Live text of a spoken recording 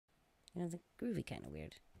You know, the groovy kind of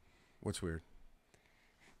weird. What's weird?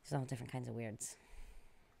 There's all different kinds of weirds.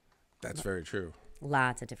 That's very true.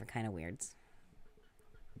 Lots of different kind of weirds.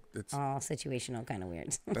 It's all situational kind of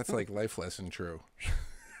weirds. That's like life lesson true.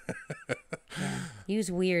 Yeah.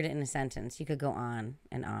 Use weird in a sentence. You could go on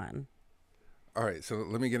and on. All right, so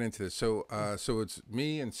let me get into this. So it's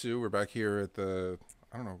me and Sue. We're back here at the,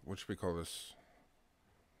 I don't know, what should we call this?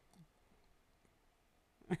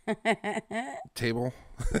 Table.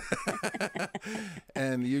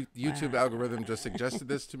 And the YouTube algorithm just suggested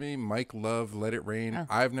this to me. Mike Love, Let It Rain. Oh.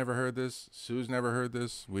 I've never heard this. Sue's never heard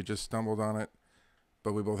this. We just stumbled on it.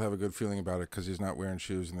 But we both have a good feeling about it because he's not wearing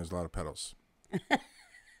shoes and there's a lot of pedals.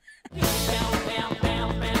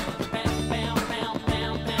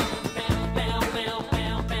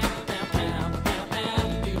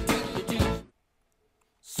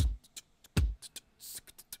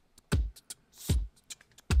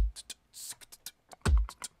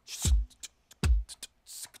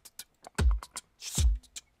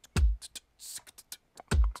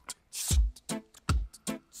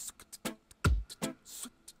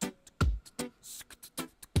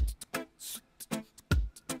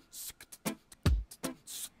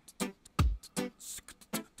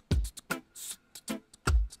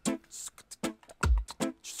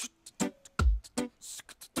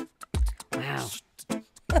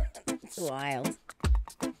 Wild.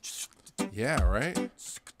 Yeah, right?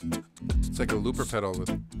 It's like a looper pedal with...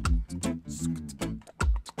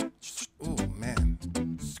 Oh, man.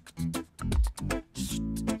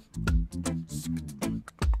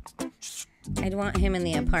 I'd want him in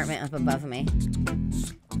the apartment up above me.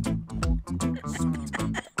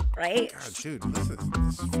 Right? God, dude, this is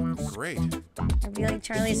great. I'd be like,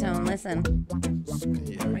 Charlie's home, listen.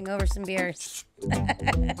 Yeah. Bring over some beers.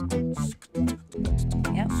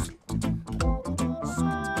 Yep.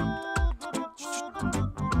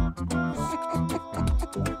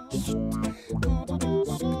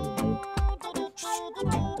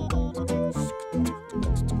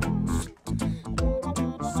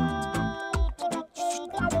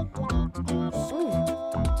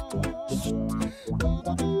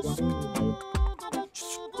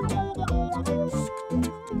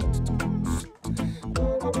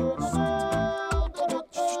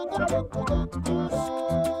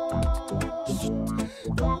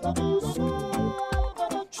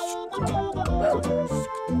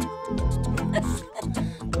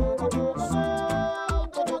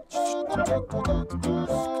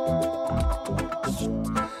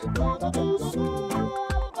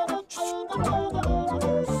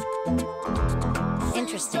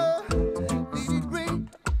 Interesting.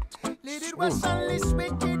 Was only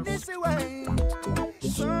wickedness away.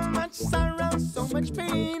 So much sorrow, so much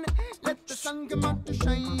pain. Let the sun come out to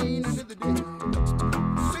shine another day.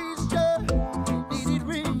 Please just let it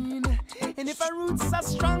rain. And if our roots are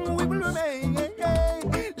strong, we will remain. Let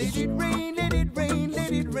it rain, let it rain,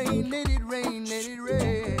 let it rain, let it rain, let it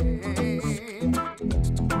rain.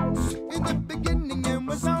 In the beginning, there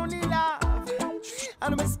was only love.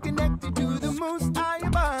 And I was connected to the most high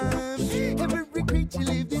above. Every creature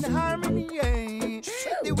lived in harmony.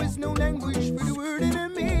 There was no language for the word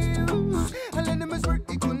enemy. All enemies were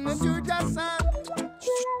equal and to just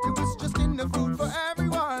it was just enough food for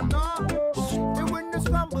everyone. No. There were no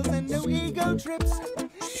stumbles and no ego trips.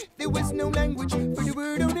 There was no language for the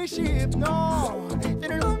word ownership. No.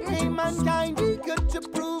 Then along came mankind. He got to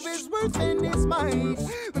prove his worth and his might.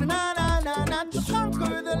 But not to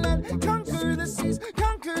conquer the land, conquer the seas,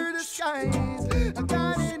 conquer the skies. A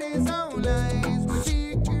God in his own eyes. Would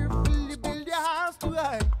be carefully build your house too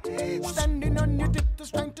high. Standing on your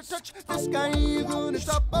tiptoes trying to touch the sky. You're gonna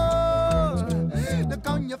stop. Oh, look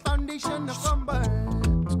on your foundation to crumble.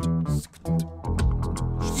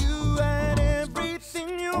 You had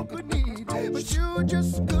everything you could need, but you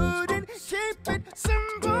just couldn't keep it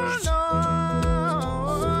simple. No.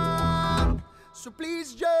 So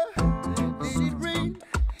please just let it rain.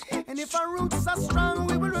 And if our roots are strong,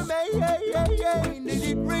 we will remain. Let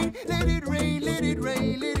it rain, let it rain, let it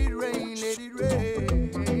rain, let it rain, let it rain.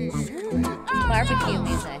 Barbecue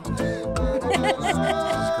music.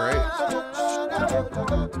 That's great.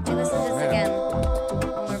 Hey, listen to this again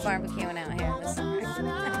when we're barbecuing out here this summer.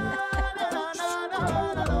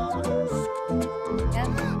 Yep.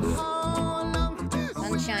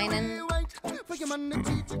 Sun shining.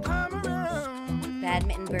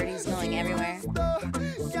 Badminton birdies going everywhere.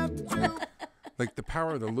 Like the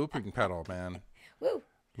power of the looping pedal, man. Woo.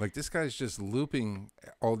 Like this guy's just looping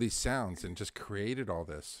all these sounds and just created all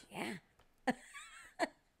this. Yeah.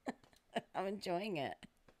 I'm enjoying it.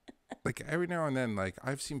 Like every now and then, like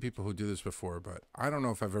I've seen people who do this before, but I don't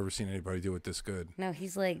know if I've ever seen anybody do it this good. No,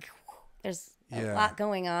 he's like, There's Yeah. a lot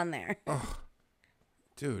going on there.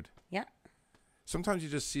 Dude. Yeah. Sometimes you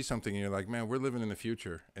just see something and you're like, man, we're living in the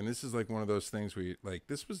future. And this is like one of those things where you, like,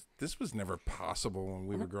 this was never possible when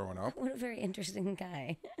we were growing up. What a very interesting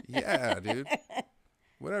guy. Yeah, dude.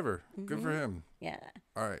 Whatever. Good for him. Yeah.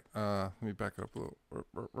 All right. Let me back it up a little.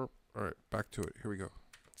 All right. Back to it. Here we go.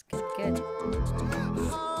 It's good. Good.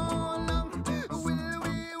 How long will we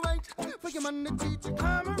wait for your money to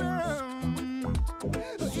come around?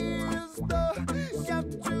 Is the gap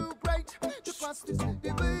too great to cross this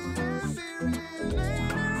dividing period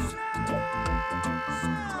later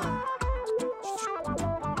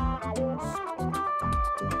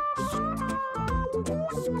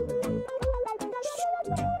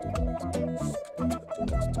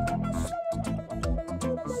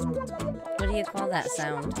What do you call that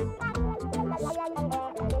sound?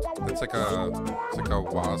 It's like a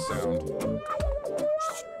wah sound.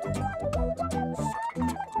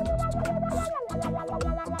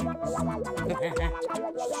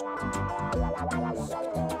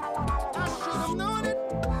 I should have known it.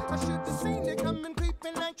 I should have seen it coming,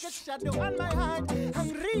 creeping like a shadow on my heart.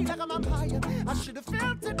 Hungry like a vampire. I should have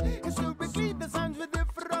felt it. Historically, the signs were there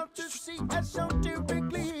for all to see. As shown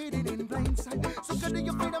directly hidden in plain sight. So good to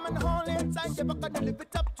your freedom and hold inside. Never gonna live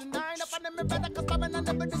it up tonight. I find me better, cause I'm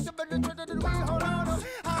never discovered. Hold on.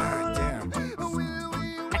 How long will we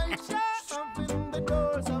wait? Open the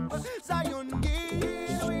doors of Zion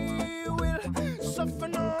Gate. We will suffer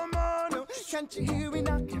no more. No, can't you hear me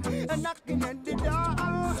knocking at the door? How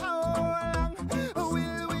long will we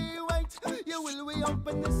wait? Yeah, will we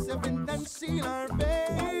open the seventh and seal our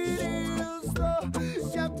fate? Is the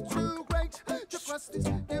gap too great to cross this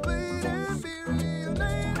dividing period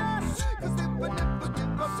later? Cause they would never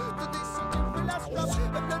give up to this until last drop of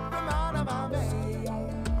blood from out of our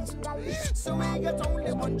veins. So we got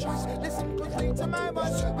only one choice. Listen closely to my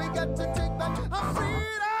voice. We got to take back our freedom.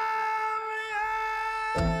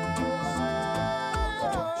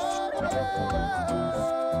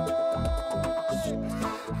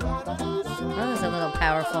 That was a little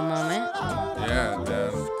powerful moment. Yeah,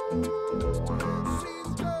 man.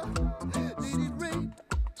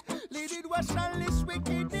 Let it wash all this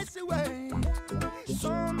wickedness away.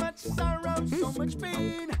 So much sorrow, so much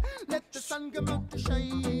pain. Let the sun come out to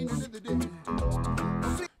shine into the day.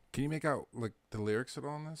 Can you make out like the lyrics at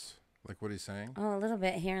all in this? Like what he's saying? Oh, a little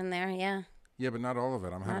bit here and there. Yeah. Yeah, but not all of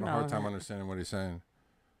it. I'm having Not a all hard of time it. understanding what he's saying.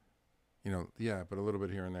 You know, yeah, but a little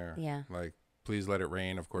bit here and there. Yeah. Like, please let it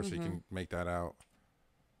rain. Of course, you can make that out.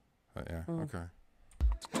 Yeah. Okay.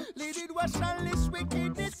 Let it wash all this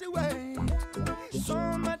wickedness away. So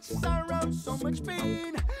much sorrow, so much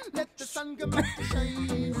pain. Let the sun come out to shine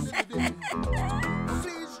into the day.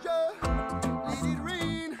 Please, just let it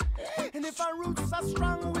rain. And if our roots are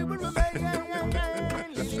strong, we will remain. Let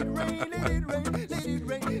it rain, let it rain, let it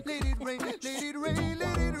rain, let it rain, let it rain,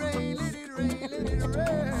 let it rain, let it rain, let it rain.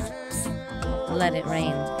 Let it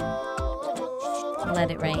rain. Let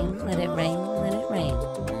it rain. Let it rain. Let it rain.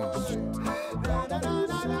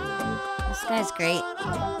 This guy's great.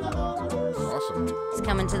 Awesome. He's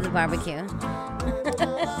coming to the barbecue.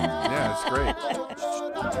 Yeah, it's great.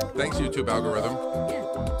 Thanks, YouTube algorithm.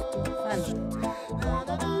 Fun.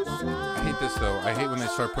 I hate this, though. I hate when they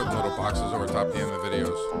start putting little boxes over top the end of the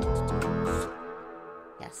videos.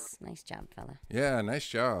 Yes. Nice job, fella. Yeah, nice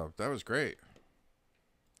job. That was great.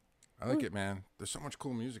 I like it, man. There's so much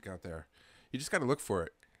cool music out there. You just got to look for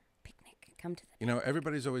it. Picnic. Come to the. You know,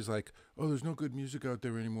 everybody's always like, oh, there's no good music out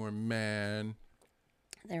there anymore, man.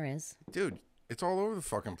 There is. Dude, it's all over the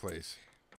fucking place.